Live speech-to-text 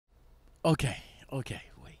Okay,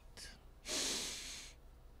 wait.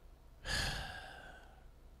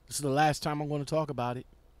 This is the last time I'm going to talk about it.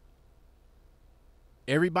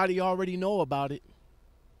 Everybody already know about it.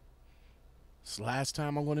 It's the last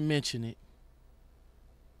time I'm going to mention it.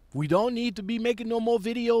 We don't need to be making no more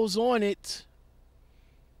videos on it.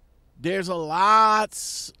 There's a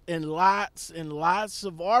lots and lots and lots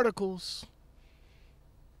of articles,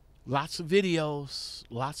 lots of videos,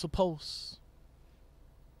 lots of posts.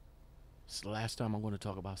 It's the last time I'm going to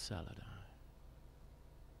talk about Celadon.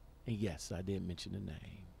 And yes, I did mention the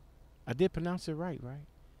name. I did pronounce it right?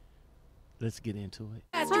 Let's get into it.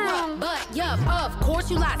 But yeah, of course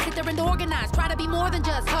you lie. Sit there and organize. Try to be more than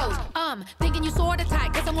just hoes. Thinking you sorta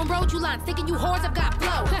tight, cause someone wrote you lines. Thinking you whores have got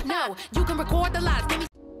flow. No, you can record the lies. Give me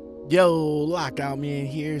Yo, Lockout Man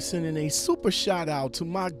here, sending a super shout out to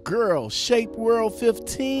my girl, Shape World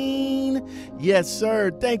 15. Yes, sir.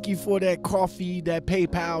 Thank you for that coffee, that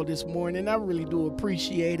PayPal this morning. I really do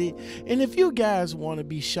appreciate it. And if you guys want to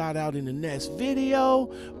be shout out in the next video,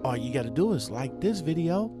 all you got to do is like this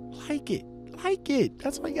video. Like it.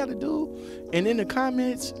 That's all you got to do. And in the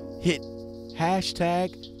comments, hit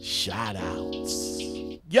hashtag shoutouts.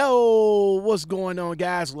 Yo, what's going on,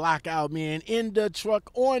 guys? Lockout Man in the truck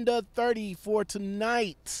on the 30 for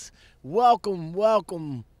tonight.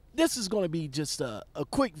 Welcome. This is going to be just a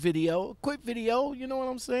quick video. You know what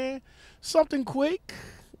I'm saying? Something quick,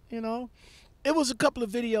 you know. It was a couple of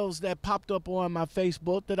videos that popped up on my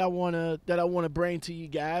Facebook that I want to bring to you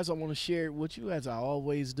guys. I want to share it with you, as I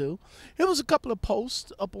always do. It was a couple of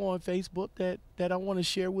posts up on Facebook that I want to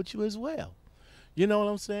share with you as well. You know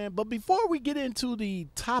what I'm saying? But before we get into the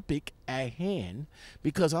topic at hand,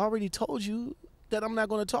 because I already told you that I'm not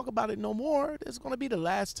going to talk about it no more. This is going to be the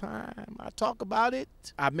last time I talk about it.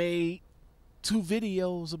 I made 2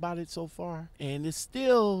 videos about it so far, and it's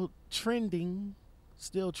still trending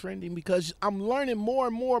because I'm learning more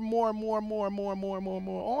and more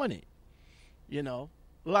on it. You know,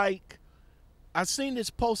 like I seen this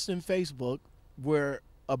post in Facebook where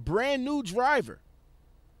a brand new driver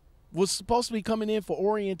was supposed to be coming in for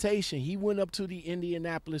orientation. He went up to the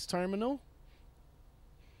Indianapolis terminal,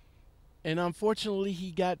 and unfortunately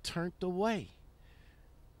he got turned away.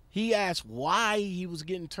 He asked why he was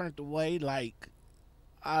getting turned away, like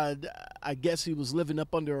I guess he was living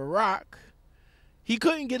up under a rock. He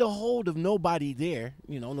couldn't get a hold of nobody there.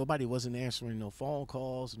 You know, nobody wasn't answering no phone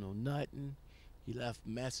calls, no nothing. He left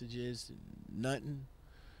messages and nothing.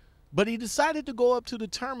 But he decided to go up to the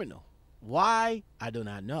terminal. Why? I do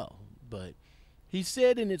not know. But he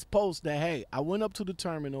said in his post that, hey, I went up to the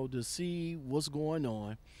terminal to see what's going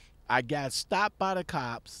on. I got stopped by the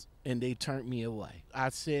cops and they turned me away. I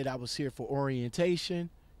said I was here for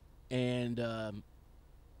orientation, and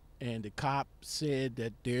the cop said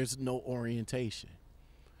that there's no orientation.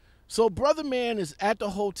 So brother man is at the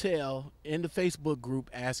hotel in the Facebook group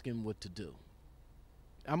asking what to do.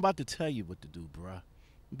 I'm about to tell you what to do, bruh.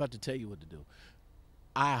 I'm about to tell you what to do.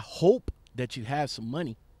 I hope that you have some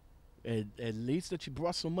money, at least that you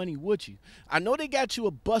brought some money with you. I know they got you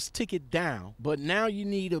a bus ticket down, but now you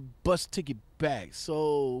need a bus ticket back.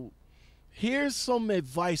 So here's some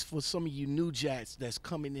advice for some of you new jacks that's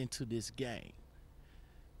coming into this game.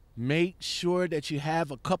 Make sure that you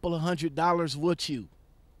have a couple of $100 with you,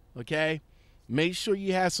 okay? Make sure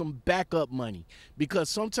you have some backup money, because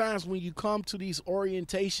sometimes when you come to these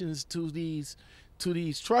orientations, to these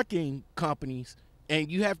trucking companies, and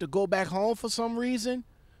you have to go back home for some reason,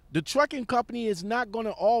 the trucking company is not going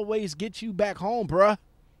to always get you back home, bruh.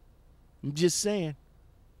 I'm just saying.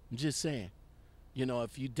 You know,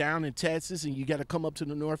 if you're down in Texas and you got to come up to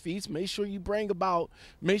the Northeast, make sure you bring about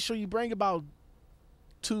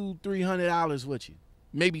 $200-300 with you,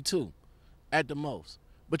 maybe 2 at the most.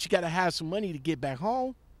 But you got to have some money to get back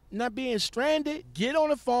home. Not being stranded. Get on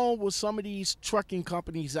the phone with some of these trucking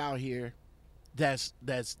companies out here that's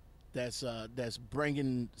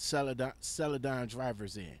bringing Celadon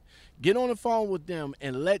drivers in. Get on the phone with them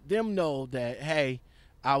and let them know that, hey,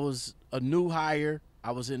 I was a new hire,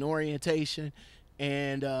 I was in orientation,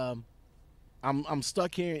 and I'm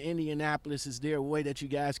stuck here in Indianapolis. Is there a way that you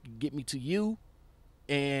guys can get me to you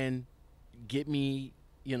and get me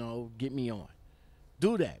on?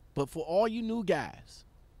 Do that. But for all you new guys,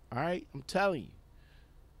 all right, I'm telling you,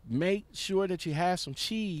 make sure that you have some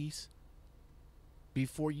cheese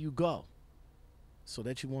before you go, so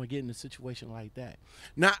that you won't get in a situation like that.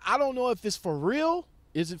 Now, I don't know if it's for real.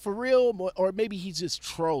 Is it for real? Or maybe he's just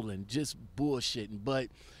trolling, just bullshitting. But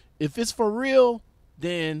if it's for real,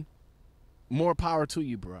 then more power to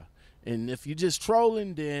you, bruh. And if you're just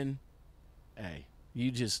trolling, then, hey,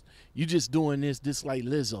 you just doing this like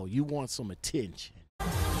Lizzo. You want some attention.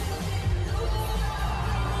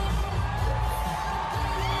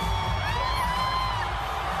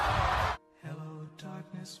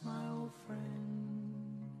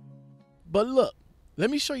 But look, let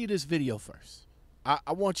me show you this video first.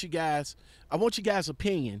 I want you guys'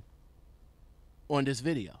 opinion on this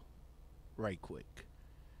video right quick.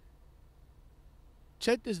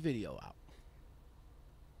 Check this video out.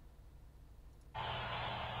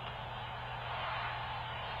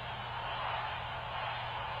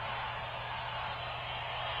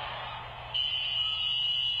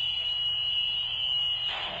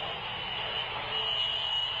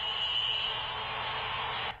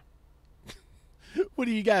 What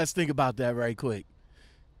do you guys think about that right quick?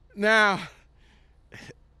 Now,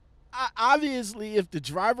 obviously, if the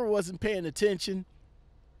driver wasn't paying attention,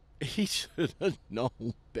 he should have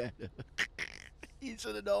known better. He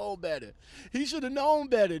should have known better. He should have known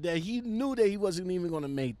better that he knew that he wasn't even going to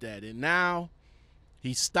make that. And now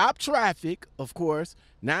he stopped traffic, of course.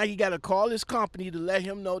 Now he got to call his company to let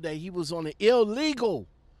him know that he was on an illegal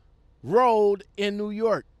road in New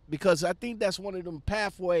York, because I think that's one of them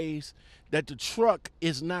pathways that the truck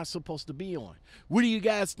is not supposed to be on. What do you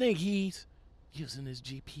guys think? He's using his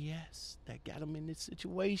GPS that got him in this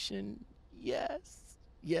situation? Yes.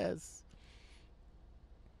 Yes.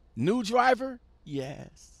 New driver?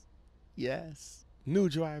 Yes. Yes. New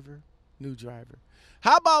driver. New driver.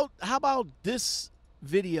 How about this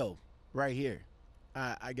video right here?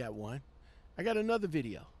 I got one. I got another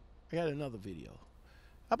video. How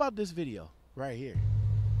about this video right here?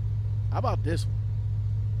 How about this one?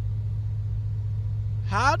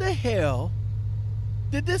 How the hell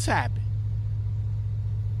did this happen?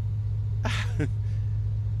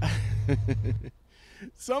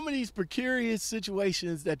 Some of these precarious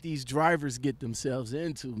situations that these drivers get themselves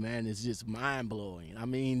into, man, is just mind-blowing. I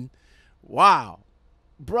mean, wow.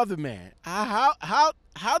 Brother, man, how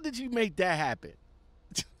did you make that happen?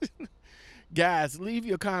 Guys, leave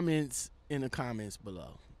your comments in the comments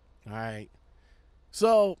below. All right.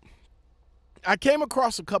 So I came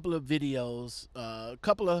across a couple of videos, a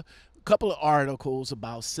couple of articles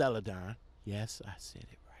about Celadon. Yes, I said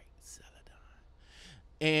it right, Celadon.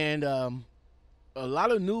 And a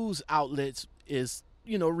lot of news outlets is,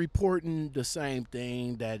 reporting the same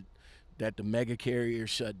thing, that the mega carrier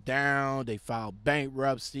shut down, they filed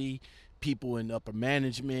bankruptcy, people in upper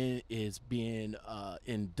management is being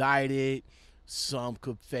indicted. Some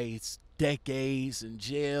could face decades in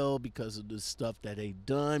jail because of the stuff that they've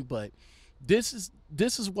done. But this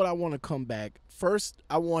is what I want to come back. First,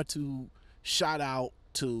 I want to shout out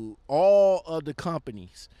to all of the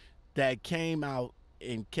companies that came out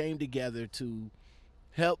and came together to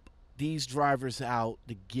help these drivers out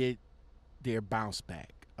to get their bounce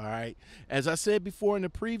back. All right. As I said before in the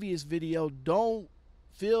previous video, don't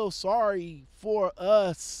feel sorry for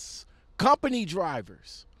us company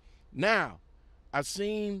drivers. Now, I've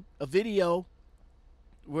seen a video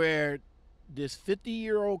where this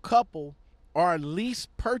 50-year-old couple are lease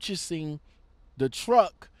purchasing the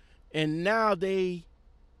truck, and now they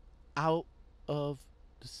out of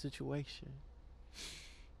the situation.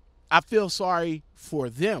 I feel sorry for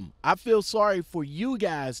them. I feel sorry for you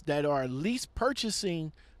guys that are lease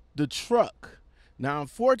purchasing the truck. Now,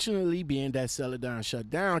 unfortunately, being that Celadon shut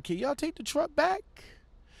down, can y'all take the truck back?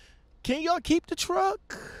 Can y'all keep the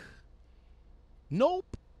truck?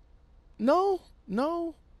 Nope. No.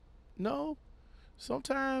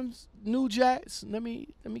 Sometimes, new jacks, let me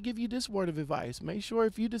give you this word of advice. Make sure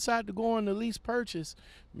if you decide to go on the lease purchase,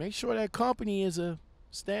 make sure that company is a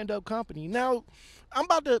stand-up company. Now, I'm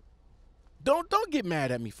about to, don't get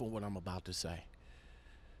mad at me for what I'm about to say.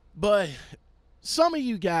 But some of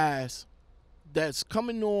you guys that's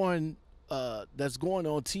coming on, that's going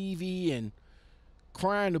on TV and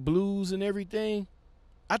crying the blues and everything,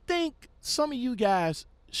 I think some of you guys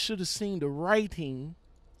should have seen the writing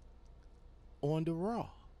on the raw.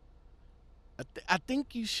 I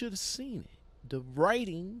think you should have seen it. The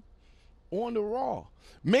writing on the raw.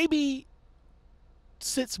 Maybe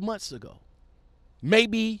 6 months ago.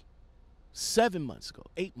 Maybe 7 months ago.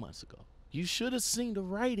 8 months ago. You should have seen the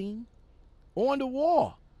writing on the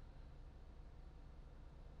wall.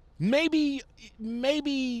 Maybe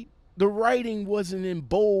the writing wasn't in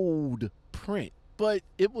bold print, but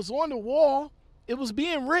it was on the wall. It was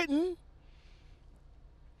being written.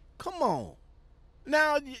 Come on.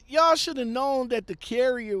 Now, y'all should have known that the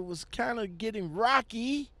carrier was kind of getting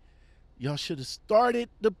rocky. Y'all should have started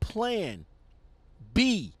the plan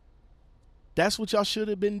B. That's what y'all should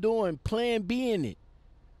have been doing. Plan B in it.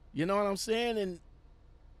 You know what I'm saying? And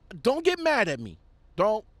don't get mad at me.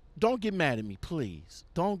 Don't get mad at me, please.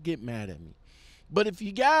 Don't get mad at me. But if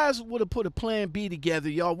you guys would have put a plan B together,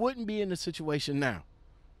 y'all wouldn't be in the situation now.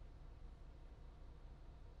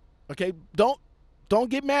 Okay? Don't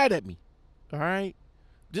get mad at me. All right?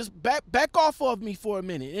 Just back off of me for a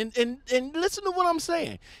minute and listen to what I'm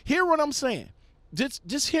saying. Hear what I'm saying.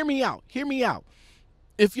 Just hear me out. Hear me out.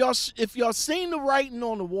 If y'all seen the writing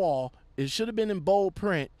on the wall, it should have been in bold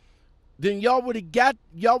print. Then y'all would have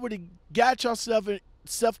got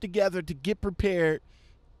yourself together to get prepared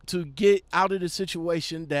to get out of the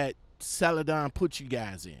situation that Celadon put you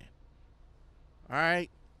guys in. All right.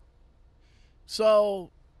 So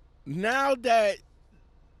now that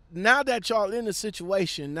y'all in the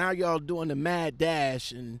situation, now y'all doing the mad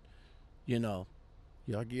dash, and y'all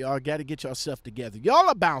got to get yourself together. Y'all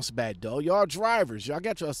are bounce back though. Y'all drivers. Y'all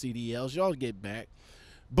got your CDLs. Y'all get back.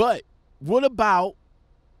 But what about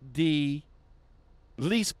the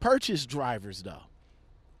lease purchase drivers though?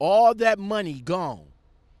 All that money gone.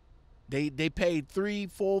 They paid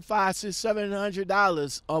 $300, $400, $500, $600,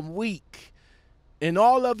 $700 a week, and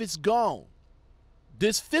all of it's gone.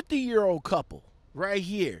 This 50-year-old couple right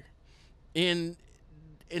here, and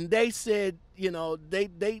they said,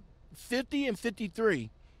 they 50 and 53,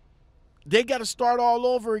 they got to start all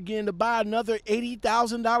over again to buy another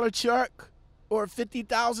 $80,000 truck or a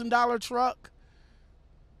 $50,000 truck.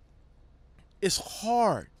 It's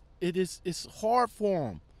hard. It's hard for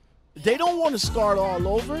them. They don't want to start all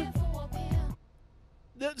over.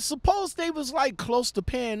 Suppose they was like close to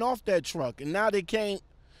paying off that truck, and now they can't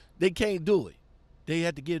do it. They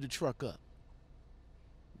had to give the truck up.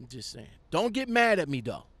 I'm just saying. Don't get mad at me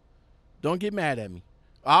though. Don't get mad at me.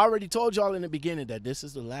 I already told y'all in the beginning that this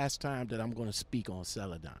is the last time that I'm going to speak on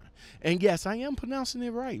Celadon. And yes, I am pronouncing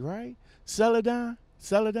it right? Celadon,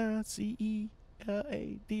 Celadon, Celadon,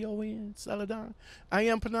 Celadon. I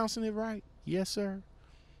am pronouncing it right. Yes, sir.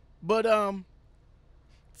 But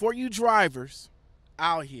for you drivers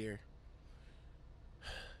out here,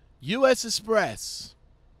 U.S. Xpress.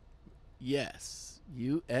 Yes,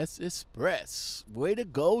 U.S. Xpress. Way to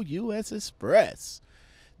go, U.S. Xpress.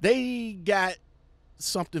 They got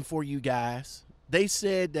something for you guys. They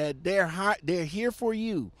said that they're here for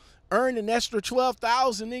you. Earn an extra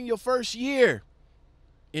 $12,000 in your first year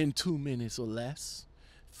in 2 minutes or less.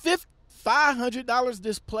 $500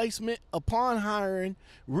 displacement upon hiring.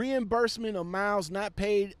 Reimbursement of miles not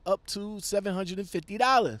paid up to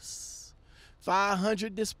 $750.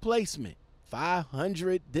 500 displacement.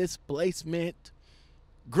 500 displacement.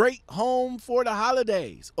 Great home for the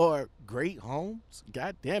holidays. Or great homes?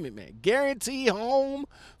 God damn it, man. Guaranteed home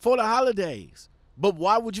for the holidays. But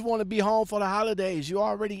why would you want to be home for the holidays? You're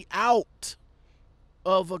already out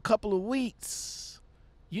of a couple of weeks.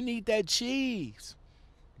 You need that cheese.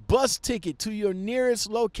 Bus ticket to your nearest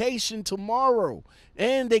location tomorrow.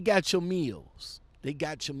 And they got your meals. They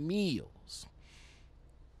got your meals.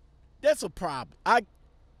 That's a problem. I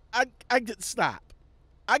stop.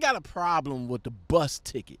 I got a problem with the bus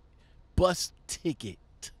ticket. Bus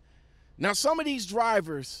ticket. Now, some of these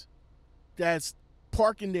drivers that's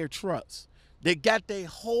parking their trucks, they got their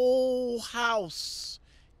whole house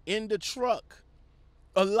in the truck.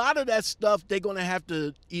 A lot of that stuff they're going to have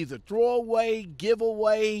to either throw away, give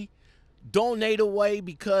away, donate away,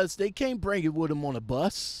 because they can't bring it with them on a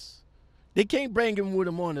bus. They can't bring it with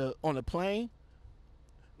them on a plane.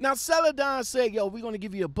 Now, Celadon said, yo, we're going to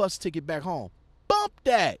give you a bus ticket back home. Bump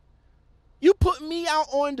that. You put me out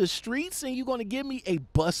on the streets and you're going to give me a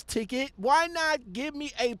bus ticket? Why not give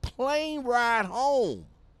me a plane ride home?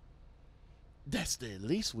 That's at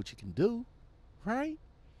least what you can do, right?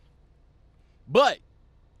 But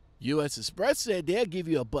U.S. Xpress said they'll give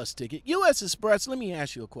you a bus ticket. U.S. Xpress, let me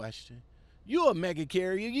ask you a question. You're a mega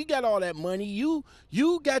carrier. You got all that money. You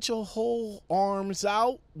got your whole arms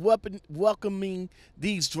out welcoming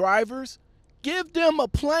these drivers. Give them a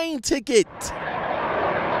plane ticket.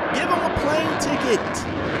 Give them a plane ticket.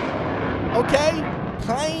 Okay?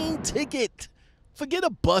 Plane ticket. Forget a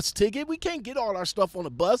bus ticket. We can't get all our stuff on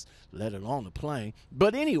a bus, let alone a plane.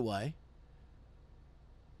 But anyway,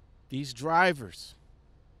 these drivers.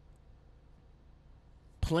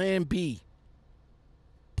 Plan B.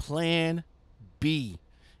 Plan B.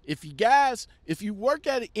 If you work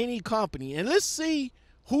at any company, and let's see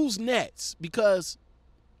who's next, because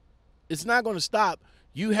it's not going to stop.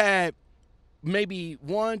 You had maybe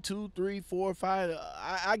 1, 2, 3, 4, 5.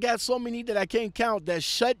 I got so many that I can't count that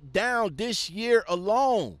shut down this year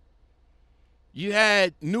alone. You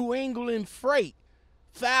had New England Freight,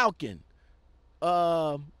 Falcon,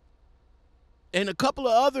 and a couple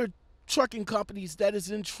of other trucking companies that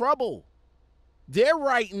is in trouble. Their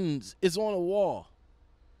writings is on the wall.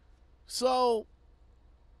 So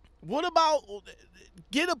what about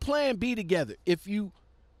get a plan B together? If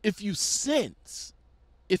your sense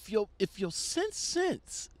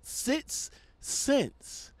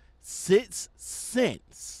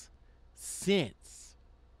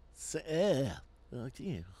Oh,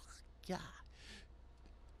 yeah. God.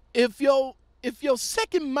 If your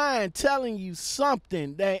second mind telling you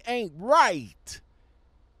something that ain't right,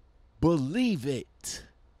 believe it.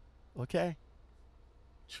 Okay?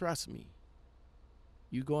 Trust me.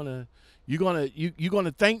 You're gonna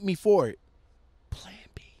thank me for it. Plan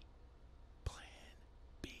B. Plan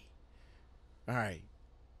B. All right.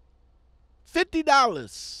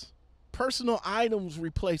 $50 personal items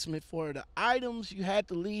replacement for the items you had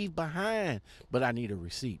to leave behind. But I need a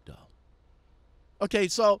receipt though. Okay,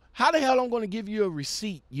 so how the hell I'm going to give you a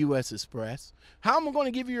receipt, U.S. Express? How am I going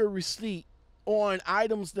to give you a receipt on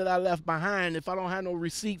items that I left behind if I don't have no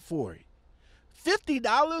receipt for it?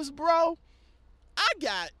 $50, bro? I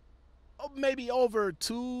got maybe over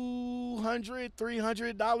 $200,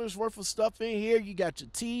 $300 worth of stuff in here. You got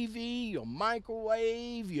your TV, your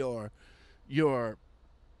microwave, your juice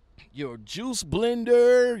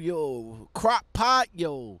blender, your crock pot,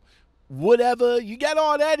 your whatever. You got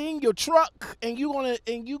all that in your truck, and you're gonna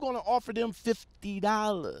offer them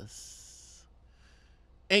 $50.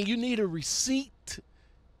 And you need a receipt.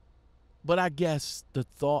 But I guess the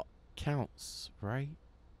thought counts, right?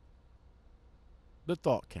 The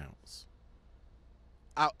thought counts.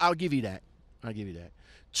 I'll give you that. I'll give you that.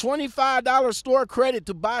 $25 store credit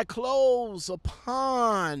to buy clothes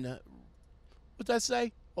upon. What's that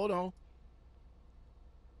say? Hold on.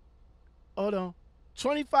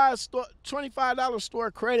 $25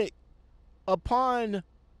 store credit upon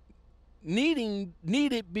needed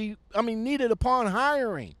upon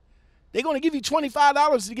hiring. They're gonna give you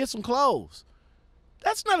 $25 to get some clothes.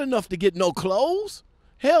 That's not enough to get no clothes.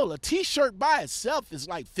 Hell, a t-shirt by itself is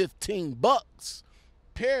like $15.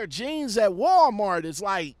 Pair of jeans at Walmart is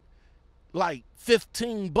like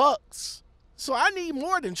 $15. So I need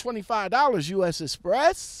more than $25, U.S.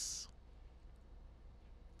 Express.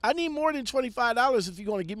 I need more than $25 if you're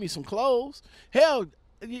going to give me some clothes. Hell,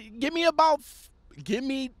 give me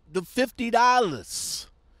the $50.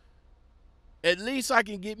 At least I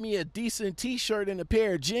can get me a decent t-shirt and a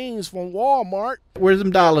pair of jeans from Walmart. Where's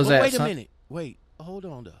them dollars at, Wait son? a minute. Wait, hold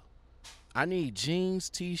on, though. I need jeans,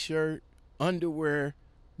 t-shirt, underwear,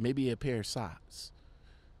 maybe a pair of socks.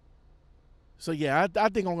 So, yeah, I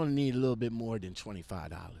think I'm going to need a little bit more than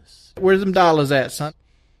 $25. Where's them dollars at, son?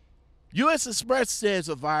 U.S. Express says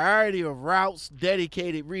a variety of routes,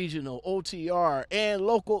 dedicated, regional, OTR, and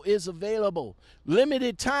local is available.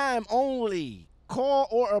 Limited time only. Call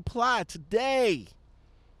or apply today.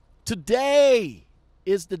 Today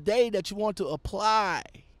is the day that you want to apply.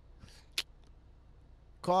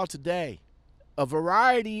 Call today. A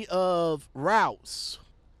variety of routes.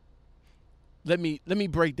 Let me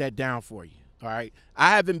break that down for you. All right.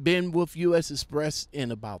 I haven't been with U.S. Express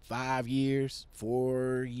in about 5 years,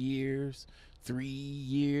 4 years, 3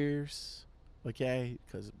 years. Okay.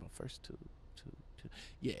 Because my first two.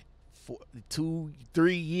 Yeah. 2,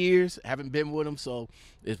 3 years. Haven't been with them. So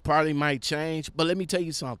it probably might change. But let me tell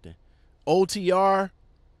you something. OTR,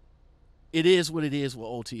 it is what it is with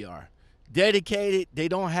OTR. Dedicated, they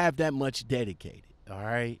don't have that much dedicated. All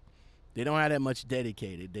right. They don't have that much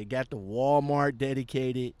dedicated. They got the Walmart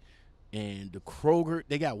dedicated. And the Kroger,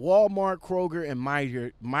 they got Walmart, Kroger, and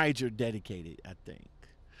Meijer dedicated, I think.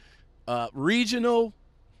 Regional,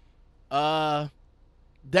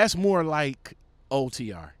 that's more like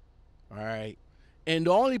OTR, all right? And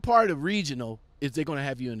the only part of regional is they're going to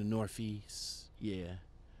have you in the Northeast, yeah.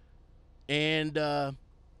 And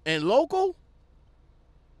local,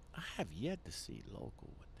 I have yet to see local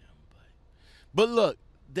with them. But look,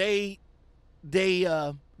 they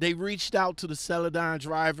reached out to the Celadon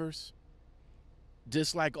drivers.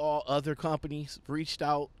 Just like all other companies reached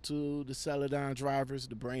out to the Celadon drivers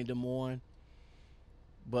to bring them on.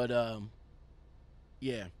 But,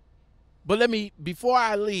 yeah. But before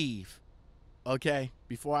I leave,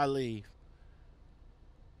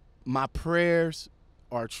 my prayers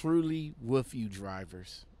are truly with you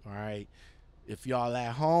drivers, all right? If y'all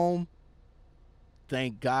at home,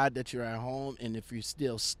 thank God that you're at home. And if you're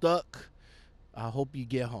still stuck, I hope you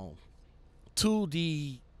get home. To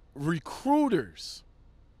the recruiters,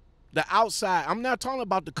 the outside, I'm not talking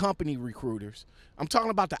about the company recruiters. I'm talking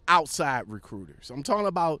about the outside recruiters. I'm talking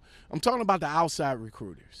about the outside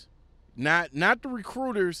recruiters. Not the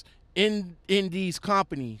recruiters in these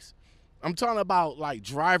companies. I'm talking about like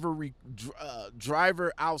driver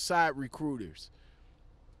outside recruiters.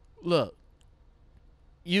 Look,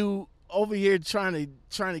 you over here trying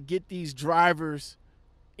to get these drivers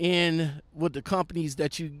in with the companies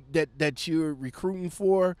that you're recruiting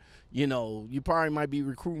for. You know, you probably might be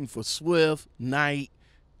recruiting for Swift, Knight,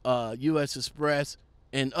 U.S. Express,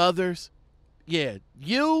 and others. Yeah,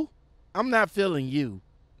 I'm not feeling you.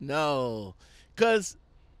 No, because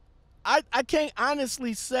I can't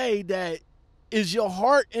honestly say that. Is your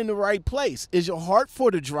heart in the right place? Is your heart for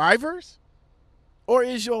the drivers? Or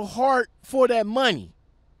is your heart for that money?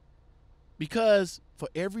 Because for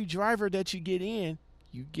every driver that you get in,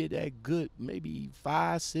 you get that good maybe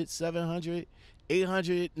 $500, $600, $700,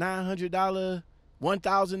 $800, $900,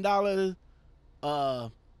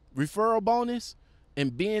 $1,000 referral bonus.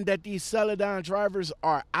 And being that these Celadon drivers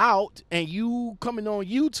are out and you coming on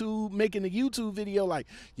YouTube making a YouTube video like,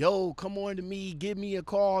 yo, come on to me, give me a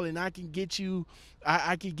call and I can get you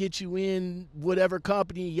in whatever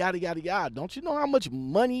company, yada, yada, yada. Don't you know how much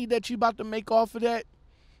money that you about to make off of that?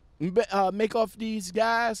 Make off these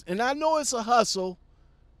guys? And I know it's a hustle,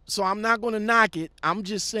 so I'm not going to knock it. I'm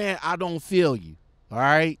just saying I don't feel you, all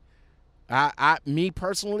right? Me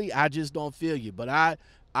personally, I just don't feel you. But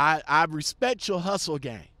I respect your hustle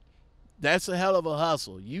game. That's a hell of a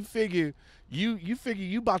hustle. You figure you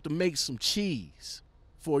about to make some cheese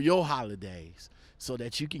for your holidays so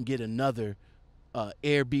that you can get another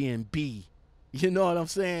Airbnb. You know what I'm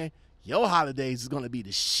saying? Your holidays is going to be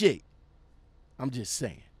the shit. I'm just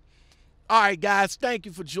saying. All right, guys, thank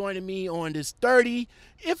you for joining me on this 30.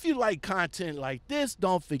 If you like content like this,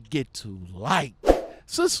 don't forget to like,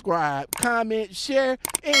 subscribe, comment, share,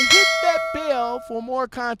 and hit that bell for more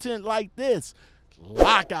content like this.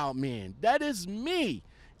 Lockout Men. That is me.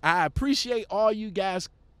 I appreciate all you guys.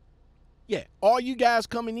 Yeah, all you guys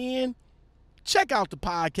coming in. Check out the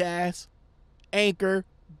podcast.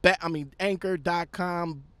 Anchor.com,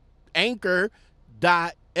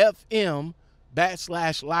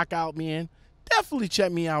 anchor.fm/lockoutmen. Definitely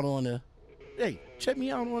check me out on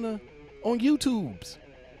on YouTubes.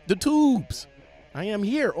 The tubes. I am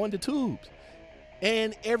here on the tubes.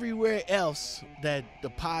 And everywhere else that the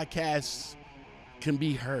podcast can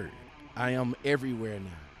be heard. I am everywhere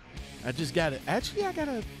now. I just gotta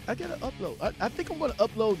upload. I think I'm gonna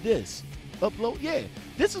upload this. Yeah.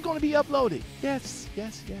 This is gonna be uploaded. Yes.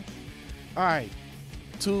 All right.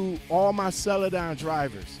 To all my Celadon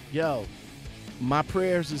drivers, yo, my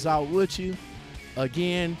prayers is out with you.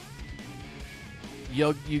 Again,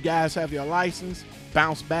 you guys have your license.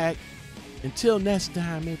 Bounce back. Until next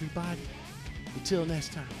time, everybody. Until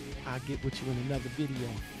next time, I'll get with you in another video.